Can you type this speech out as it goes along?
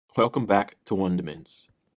Welcome back to Wondermints.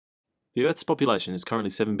 The Earth's population is currently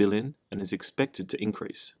 7 billion and is expected to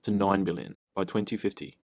increase to 9 billion by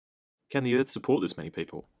 2050. Can the Earth support this many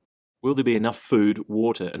people? Will there be enough food,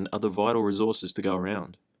 water, and other vital resources to go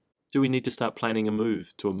around? Do we need to start planning a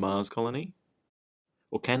move to a Mars colony?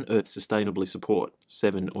 Or can Earth sustainably support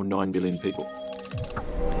 7 or 9 billion people?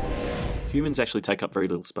 Humans actually take up very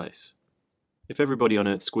little space. If everybody on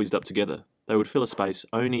Earth squeezed up together, they would fill a space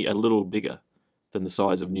only a little bigger than the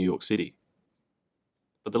size of New York City.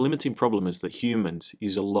 But the limiting problem is that humans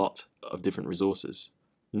use a lot of different resources,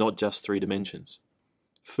 not just 3 dimensions.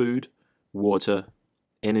 Food, water,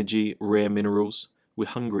 energy, rare minerals. We're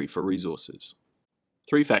hungry for resources.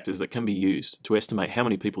 3 factors that can be used to estimate how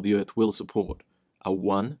many people the Earth will support are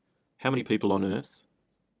 1. How many people on Earth?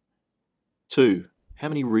 2. How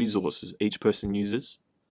many resources each person uses?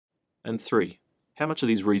 And 3. How much of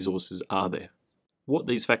these resources are there? What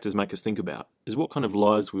these factors make us think about is what kind of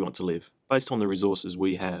lives we want to live based on the resources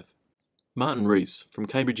we have. Martin Rees from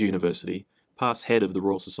Cambridge University, past head of the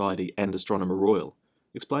Royal Society and Astronomer Royal,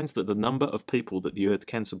 explains that the number of people that the Earth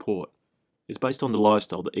can support is based on the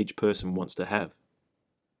lifestyle that each person wants to have.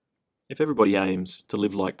 If everybody aims to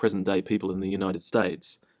live like present-day people in the United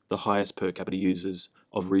States, the highest per capita users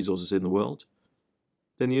of resources in the world,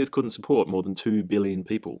 then the Earth couldn't support more than 2 billion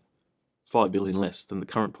people, 5 billion less than the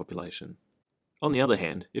current population. On the other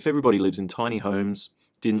hand, if everybody lives in tiny homes,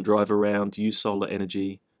 didn't drive around, use solar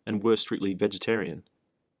energy, and were strictly vegetarian,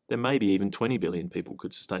 then maybe even 20 billion people could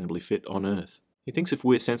sustainably fit on Earth. He thinks if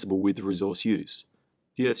we're sensible with the resource use,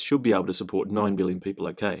 the Earth should be able to support 9 billion people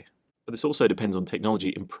okay. But this also depends on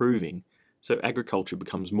technology improving, so agriculture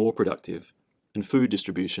becomes more productive, and food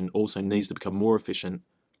distribution also needs to become more efficient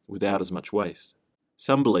without as much waste.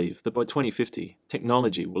 Some believe that by 2050,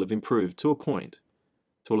 technology will have improved to a point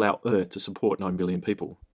to allow Earth to support 9 billion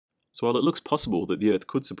people. So while it looks possible that the Earth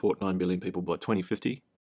could support 9 billion people by 2050,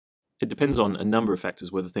 it depends on a number of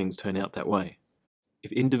factors whether things turn out that way.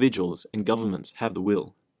 If individuals and governments have the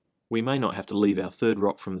will, we may not have to leave our third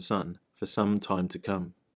rock from the sun for some time to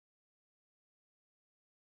come.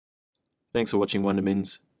 Thanks for watching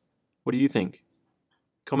Wondermins. What do you think?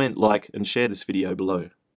 Comment, like, and share this video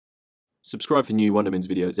below. Subscribe for new Wondermins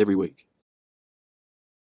videos every week.